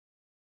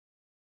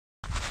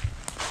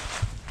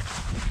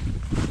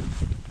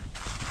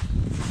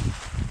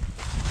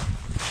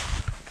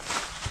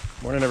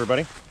Morning,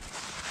 everybody. It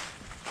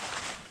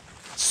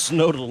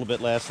snowed a little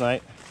bit last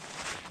night.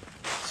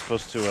 It's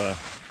supposed to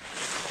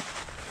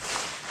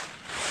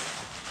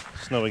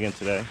snow again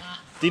today.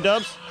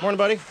 D-Dubs, morning,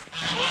 buddy.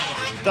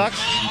 Ducks,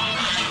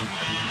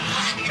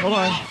 hold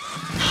on.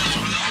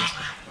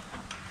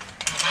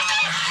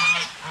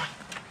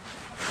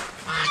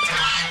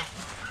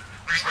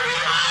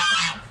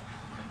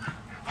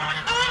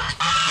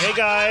 Hey,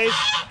 guys.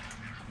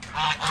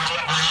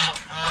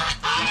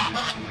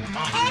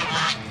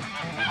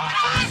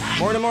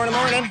 Morning, morning,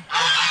 morning.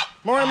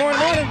 Morning, morning,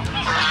 morning.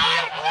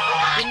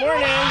 Good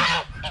morning.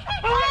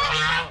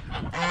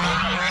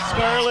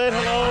 Scarlett,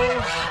 hello.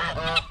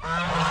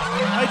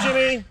 Hi,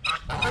 Jimmy.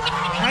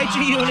 Hi,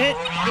 G-Unit.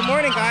 Good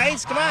morning,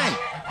 guys. Come on.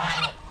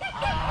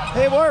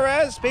 Hey,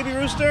 Juarez, baby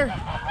rooster.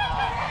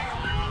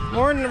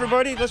 Morning,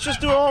 everybody. Let's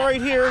just do it all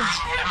right here.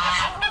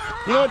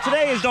 You know what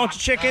today is, don't you,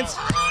 chickens?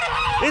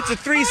 It's a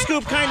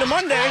 3-scoop kind of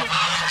Monday.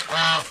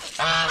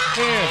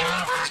 Here.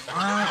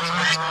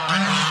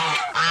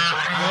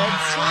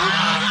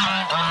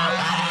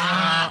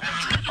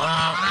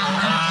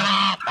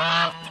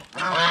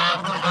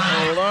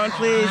 Hold on,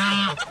 please.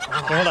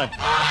 Okay, hold on.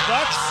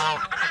 Ducks.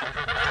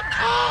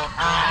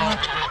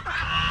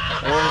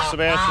 Or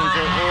Sebastian's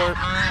or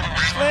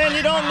Flynn,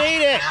 you don't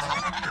need it.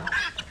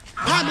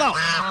 Pablo,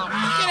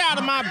 get out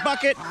of my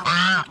bucket.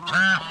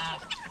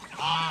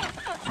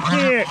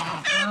 Here.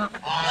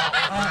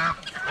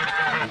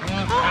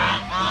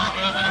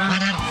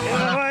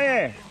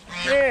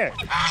 Here.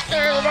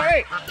 Here,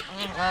 everybody.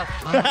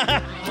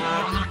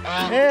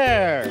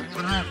 Here.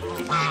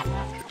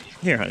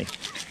 Here, honey.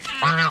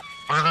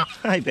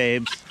 Hi,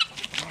 babes.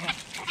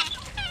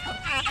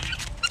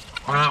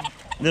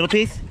 Little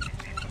piece?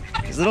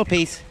 Just little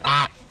piece.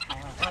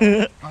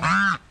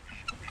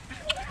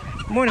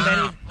 Morning,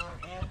 Betty.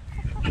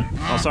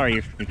 Oh, sorry,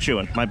 you're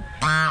chewing. My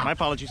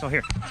apologies. Oh,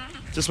 here.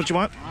 Is this what you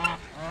want?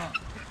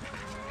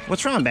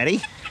 What's wrong,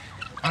 Betty?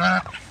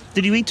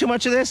 Did you eat too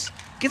much of this?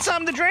 Get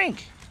something to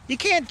drink. You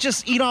can't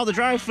just eat all the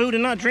dry food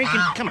and not drink it.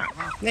 Come on.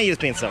 Now you're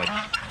just being silly.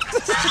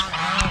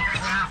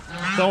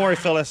 Don't worry,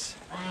 Phyllis.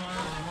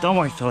 Don't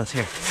worry, Phyllis.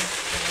 Here.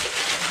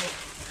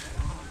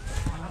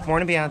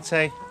 Morning,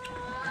 Beyonce.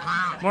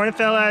 Morning,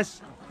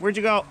 Phyllis. Where'd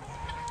you go?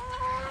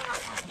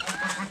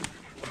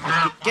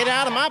 Get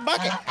out of my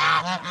bucket.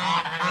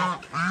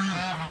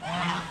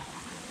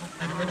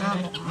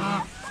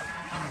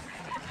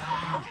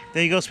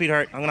 There you go,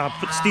 sweetheart. I'm going to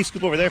put Steve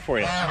Scoop over there for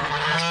you.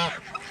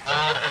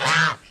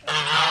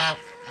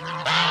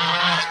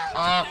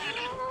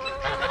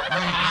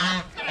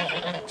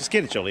 Just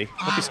get it, Jolie.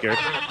 Don't be scared.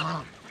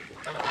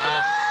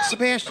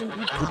 Sebastian,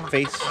 poop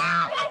face.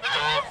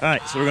 All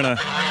right, so we're going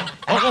to...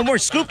 Oh, one more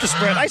scoop to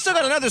spread. I still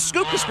got another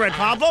scoop to spread,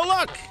 Pablo.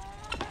 Look.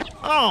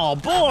 Oh,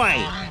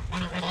 boy.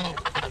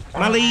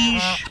 My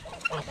liege.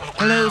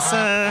 Hello,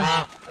 sir.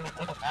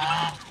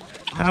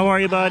 How are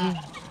you, bud?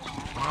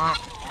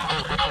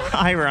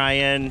 Hi,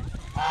 Ryan.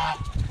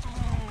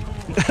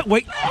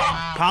 Wait,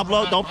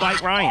 Pablo, don't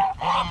bite Ryan.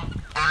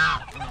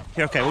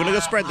 Here, okay, we're gonna go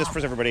spread this for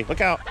everybody.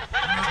 Look out.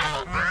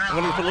 I'm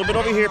gonna put a little bit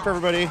over here for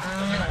everybody.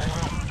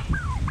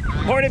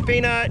 Morning,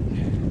 Peanut.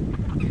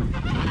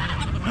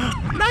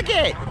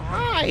 Nugget,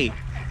 hi.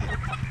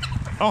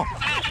 Oh,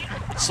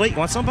 Slate, you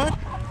want some, bud?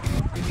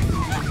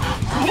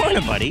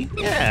 Morning, buddy.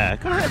 Yeah,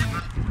 go ahead.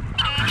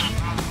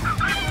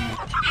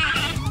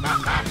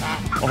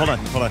 Oh, hold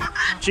on.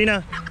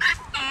 Gina.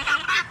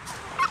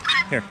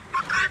 Here.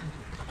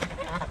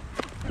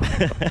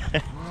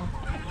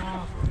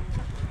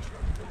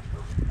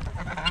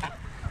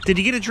 Did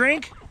you get a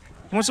drink?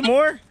 Want some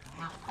more?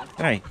 All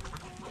right.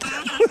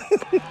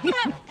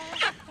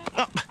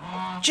 Oh,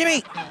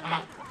 Jimmy,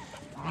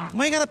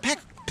 why you gotta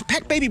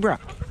pack baby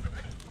Brock?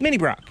 Mini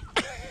Brock.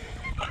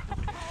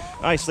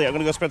 All right, Slate, I'm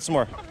gonna go spread some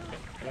more.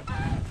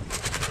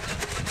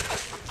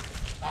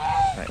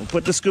 All right, we'll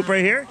put the scoop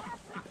right here.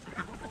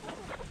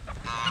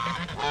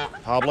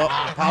 Pablo,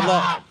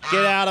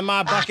 get out of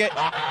my bucket.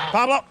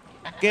 Pablo,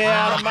 get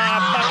out of my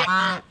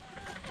bucket.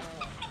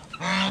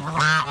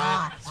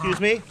 Excuse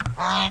me.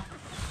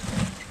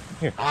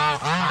 Here,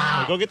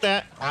 go get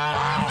that.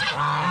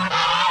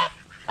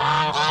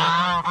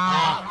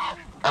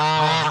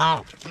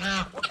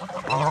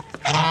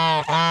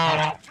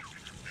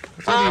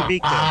 What's under your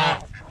beak there?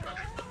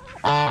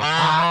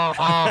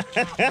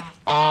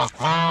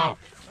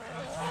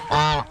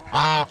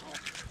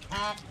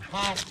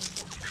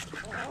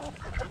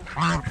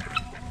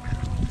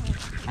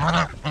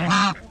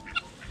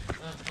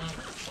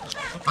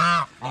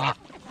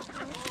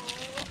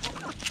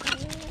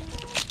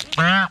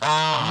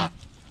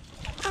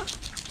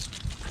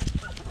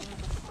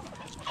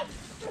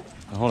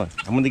 Hold on,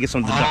 I'm going to get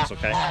some of the ducks,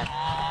 okay?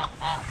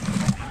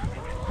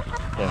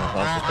 Yeah,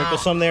 I'll sprinkle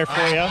some there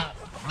for you.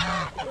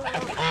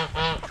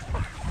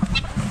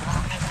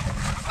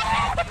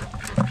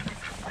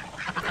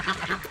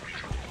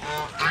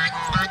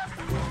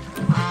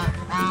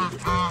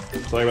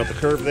 Sorry about the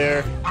curve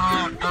there.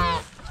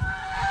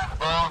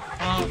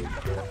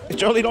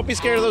 Jolie, don't be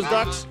scared of those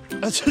ducks.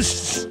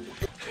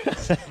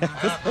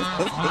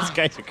 These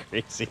guys are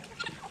crazy.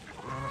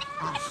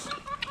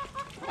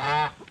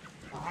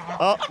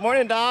 Oh,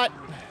 morning, Dot.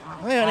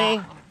 Hi, honey.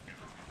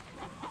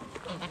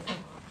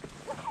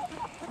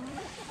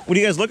 What are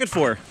you guys looking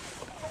for?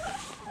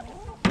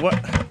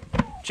 What?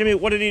 Jimmy,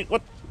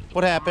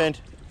 what happened?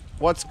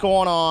 What's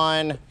going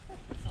on?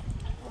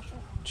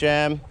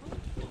 Jim?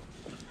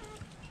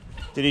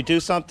 Did he do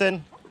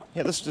something?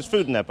 Yeah, there's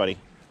food in that, buddy.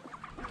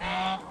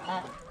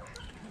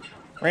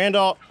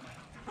 Randall.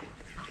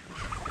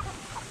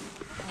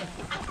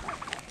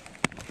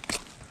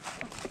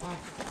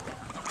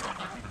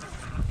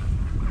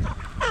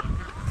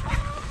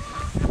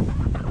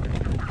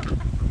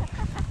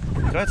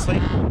 Go ahead,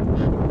 Slate.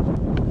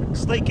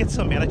 Slate, get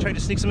some, man. I tried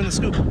to sneak some in the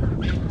scoop.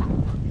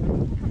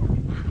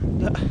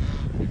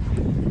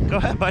 Go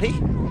ahead, buddy.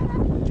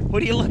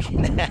 What are you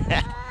looking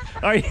at?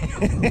 Are you?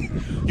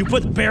 You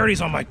put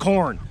berries on my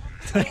corn.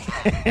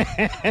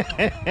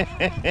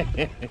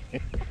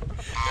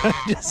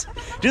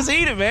 just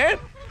eat it, man.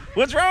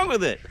 What's wrong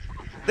with it?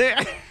 There.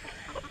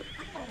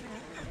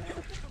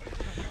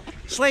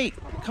 Slate,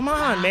 come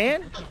on,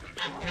 man.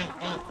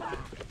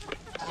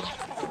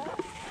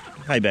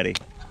 Hi, Betty.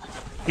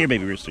 Here,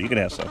 baby rooster, you can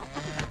have some.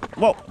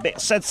 Whoa,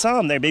 said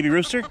some there, baby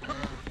rooster.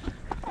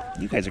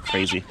 You guys are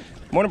crazy.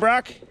 Morning,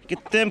 Brock.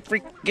 Get them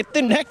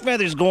neck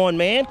feathers going,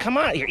 man. Come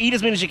on, here, eat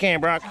as many as you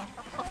can, Brock.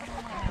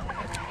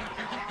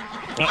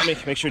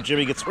 Make sure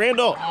Jimmy gets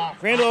Randall.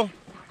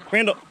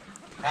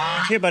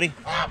 Here, buddy.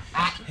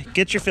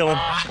 Get your filling.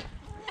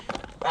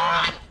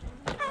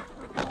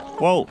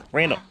 Whoa,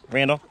 Randall.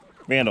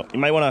 You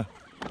might want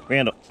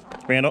to,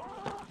 Randall.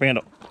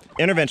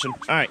 Intervention.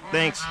 All right,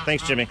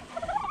 thanks, Jimmy.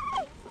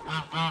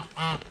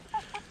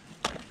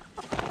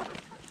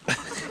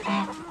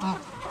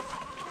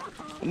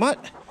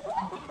 What?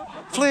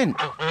 Flynn.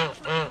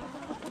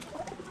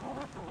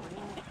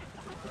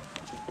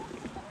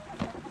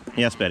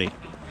 Yes, Betty.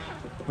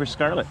 Where's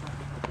Scarlett?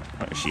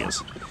 Oh, there she is.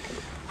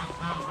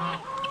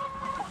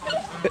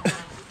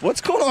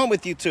 What's going on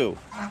with you two?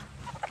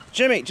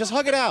 Jimmy, just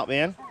hug it out,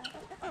 man.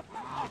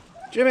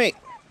 Jimmy.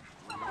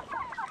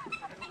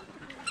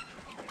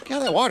 Get out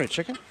of that water,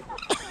 chicken.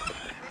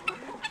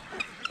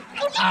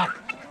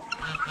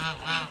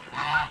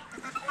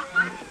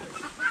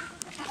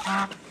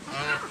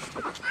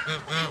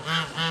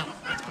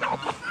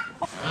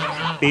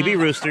 Baby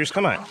roosters,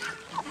 come on.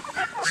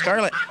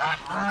 Scarlett.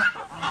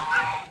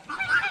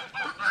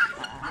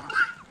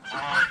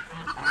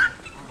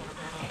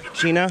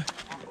 Gina.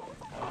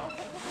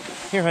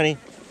 Here, honey.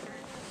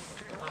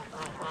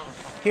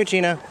 Here,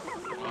 Gina.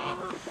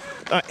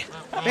 All right,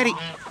 Betty.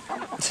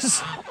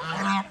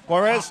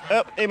 Juarez,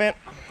 up, hey, man.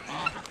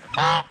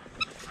 I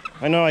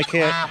know I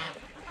can't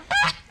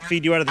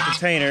feed you out of the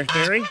container.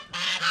 Barry.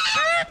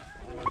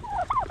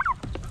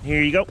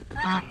 Here you go.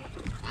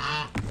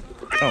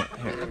 Oh,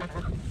 here.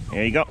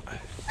 Here you go.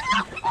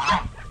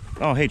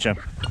 Oh, hey, Jim.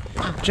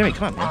 Jimmy,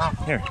 come on, man.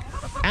 Here.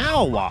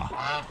 Ow!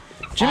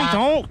 Jimmy,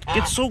 don't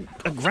get so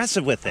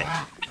aggressive with it.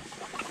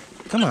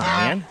 Come on,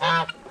 man.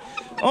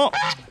 Oh!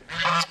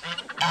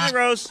 Hi,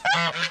 Rose.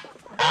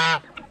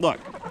 Look,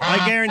 I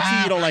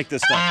guarantee you don't like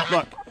this stuff.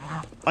 Look,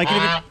 I can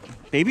even...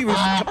 Baby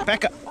Rooster, come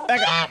back up.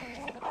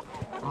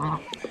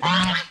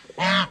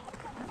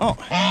 Oh,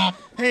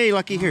 hey,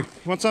 Lucky, here.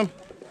 You want some?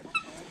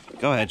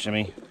 Go ahead,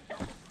 Jimmy.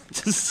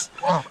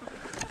 All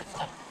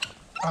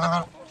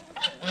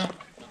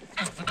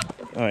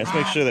right, let's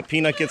make sure that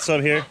Peanut gets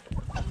some here.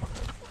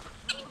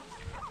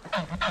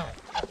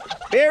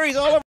 Berries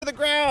all over the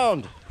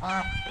ground.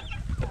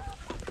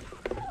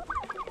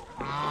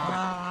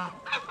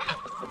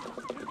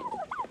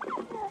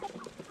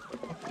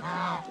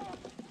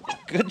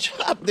 Good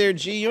job there,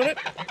 G-Unit.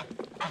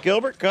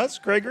 Gilbert, Gus,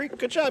 Gregory,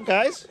 good job,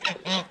 guys.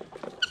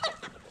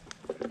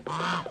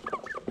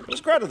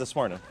 Where's Greta this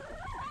morning?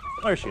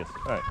 Oh, there she is.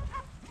 All right.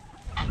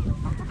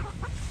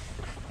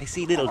 I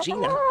see little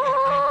Gina.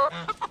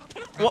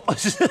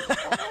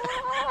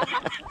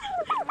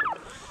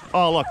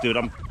 Oh, look, dude,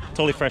 I'm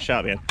totally fresh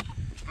out, man.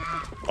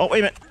 Oh, wait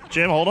a minute.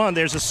 Jim, hold on.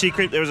 There's a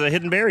secret. There's a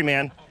hidden berry,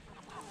 man.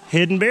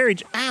 Hidden berry.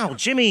 Ow,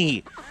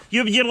 Jimmy.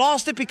 You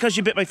lost it because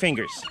you bit my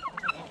fingers.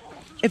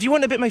 If you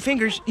wouldn't have bit my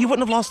fingers, you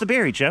wouldn't have lost the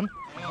berry, Jim.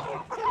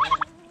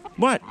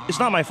 What? It's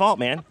not my fault,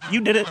 man.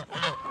 You did it.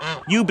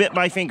 You bit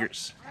my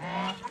fingers.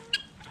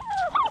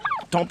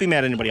 Don't be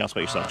mad at anybody else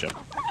but yourself, Jim.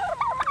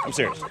 I'm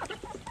serious.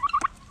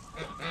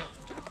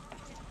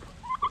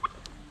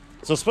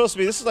 So it's supposed to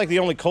be, this is like the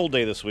only cold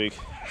day this week.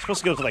 It's supposed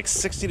to go to like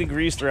 60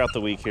 degrees throughout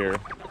the week here.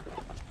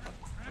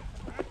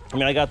 I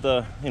mean, I got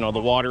the, the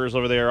waters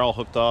over there all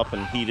hooked up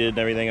and heated and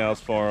everything else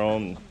for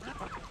them.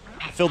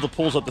 Filled the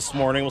pools up this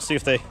morning. We'll see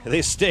if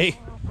they stay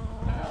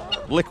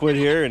liquid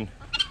here and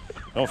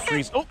don't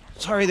freeze. Oh,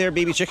 sorry there,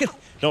 baby chicken.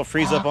 Don't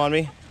freeze up on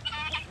me.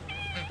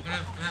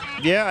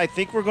 Yeah, I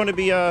think we're going to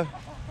be, I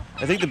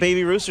think the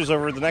baby roosters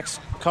over the next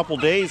couple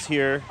days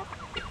here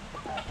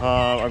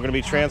are going to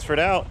be transferred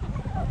out.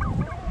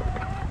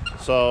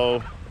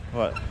 So,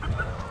 what?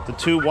 The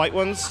 2 white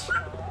ones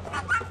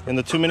and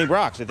the 2 mini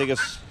Brocks, I think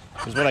is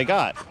what I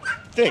got.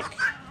 I think.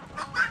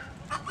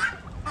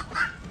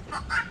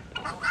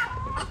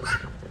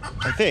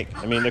 I think.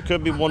 I mean, there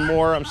could be one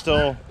more I'm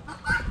still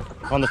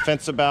on the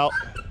fence about.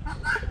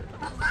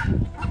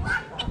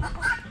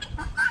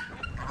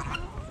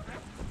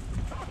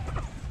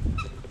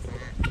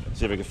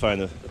 See if I can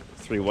find the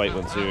 3 white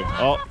ones here.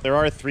 Oh, there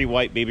are 3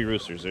 white baby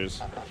roosters.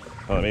 There's,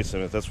 oh, that makes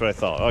sense. That's what I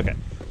thought. Okay,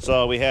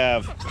 so we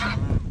have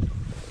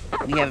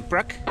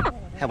Brooke.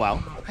 Hello.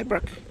 Hi,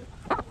 Brooke.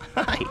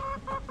 Hi.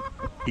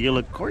 You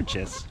look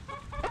gorgeous.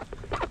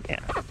 Yeah.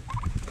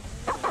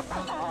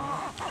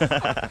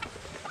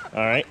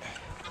 All right.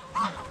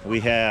 We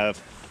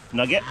have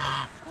Nugget,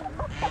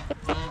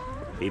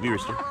 baby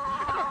rooster,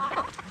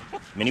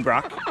 Mini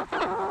Brock,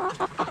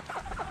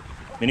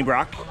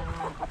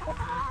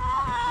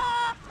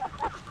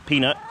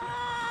 Peanut.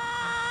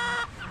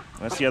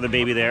 That's the other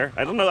baby there.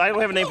 I don't know. I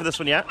don't have a name for this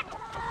one yet.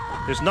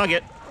 There's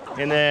Nugget,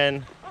 and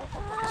then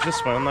there's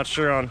this one. I'm not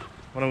sure on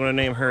what I'm going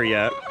to name her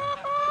yet.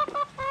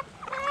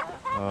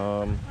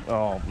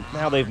 Oh,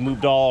 now they've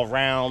moved all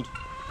around.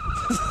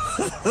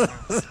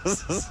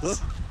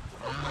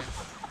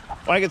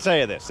 Well, I can tell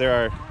you this: there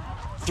are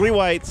 3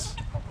 whites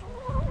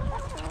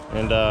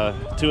and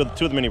 2 of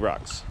the Mini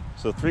Brocks.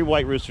 So 3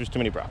 white roosters, 2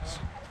 Mini Brocks.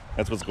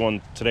 That's what's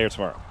going today or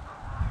tomorrow.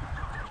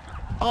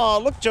 Oh,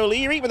 look, Jolie,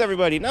 you're eating with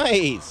everybody.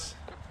 Nice.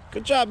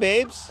 Good job,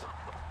 babes.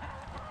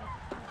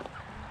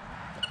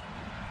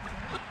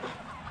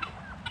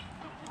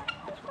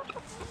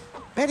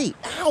 Betty,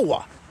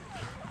 ow!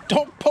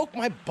 Don't poke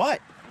my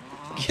butt.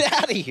 Get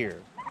out of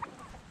here.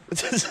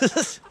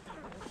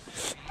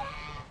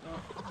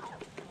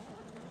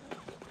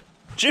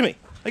 Jimmy,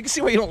 I can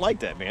see why you don't like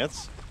that, man.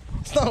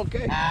 It's not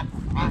okay.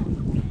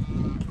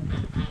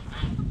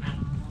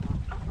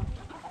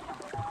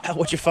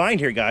 What'd you find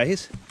here,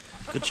 guys?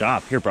 Good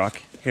job. Here,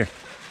 Brock. Here.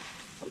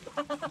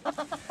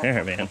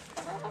 There, man.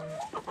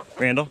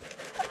 Randall.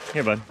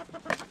 Here, bud.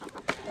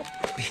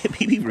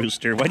 Baby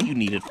rooster, what do you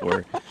need it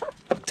for?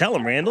 Tell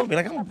him, Randall. Be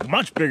like, I'm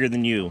much bigger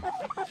than you.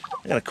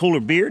 I got a cooler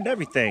beard and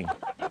everything.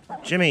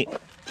 Jimmy.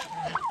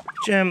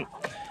 Jim.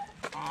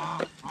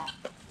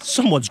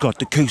 Someone's got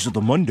the case of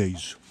the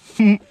Mondays.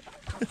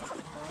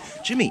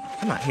 Jimmy,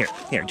 come on, here.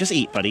 Here, just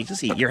eat, buddy.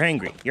 Just eat. You're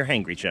hangry. You're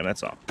hangry, Jim.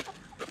 That's all.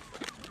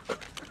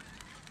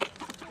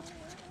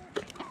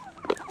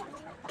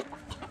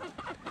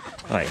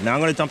 All right, now I'm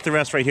going to dump the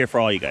rest right here for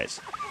all you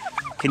guys.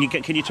 Can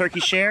you turkey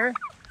share?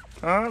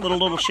 Huh?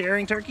 Little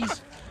sharing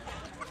turkeys?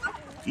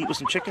 Eat with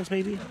some chickens,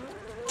 maybe?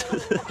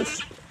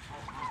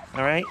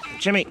 All right,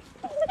 Jimmy,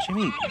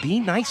 be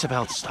nice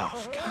about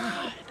stuff.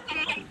 God.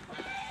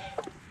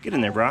 Get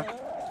in there, Brock.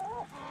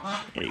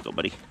 There you go,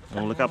 buddy.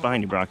 Oh, look out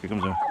behind you, Brock. Here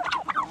comes a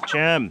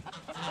Jim.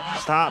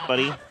 Stop,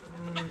 buddy.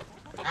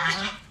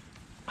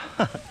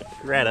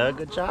 Greta,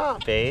 good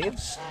job,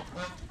 babes.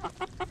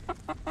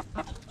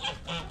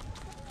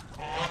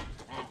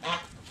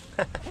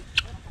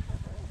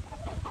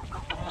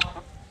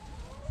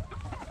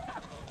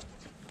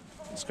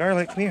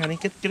 Scarlett, come here, honey.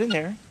 Get in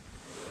there.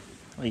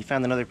 Oh, you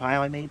found another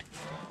pile I made?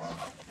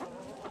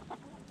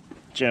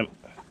 Jim.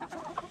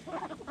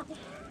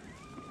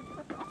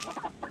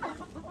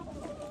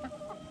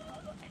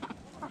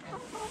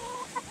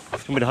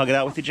 Want me to hug it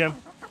out with you, Jim?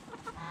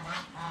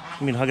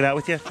 Want me to hug it out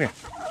with you? Come here.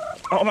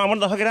 Oh, I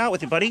wanted to hug it out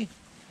with you, buddy.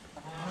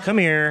 Come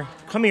here.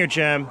 Come here,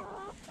 Jim.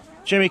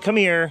 Jimmy, come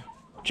here.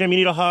 Jim, you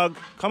need a hug?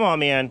 Come on,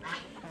 man.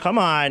 Come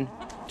on.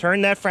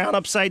 Turn that frown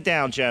upside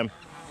down, Jim.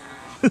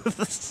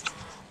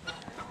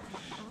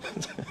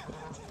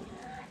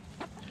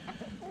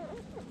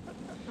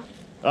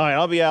 All right,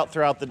 I'll be out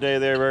throughout the day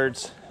there,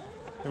 birds.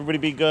 Everybody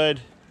be good.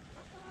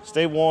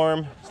 Stay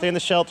warm. Stay in the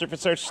shelter if it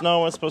starts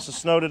snowing. It's supposed to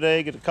snow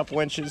today. Get a couple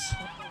inches.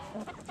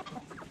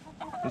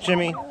 And Jim,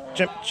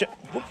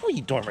 what were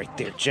you doing right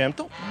there, Jim?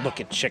 Don't look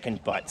at chicken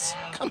butts.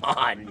 Come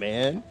on,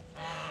 man.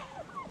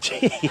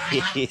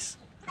 Jeez.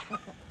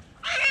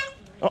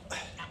 Oh.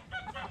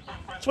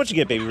 That's what you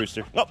get, baby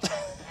rooster. Oh.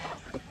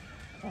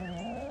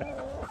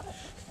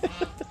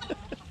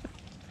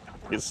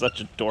 He's such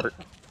a dork.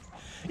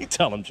 You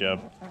tell him, Jim.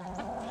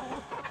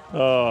 Oh.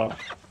 All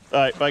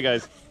right, bye,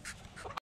 guys.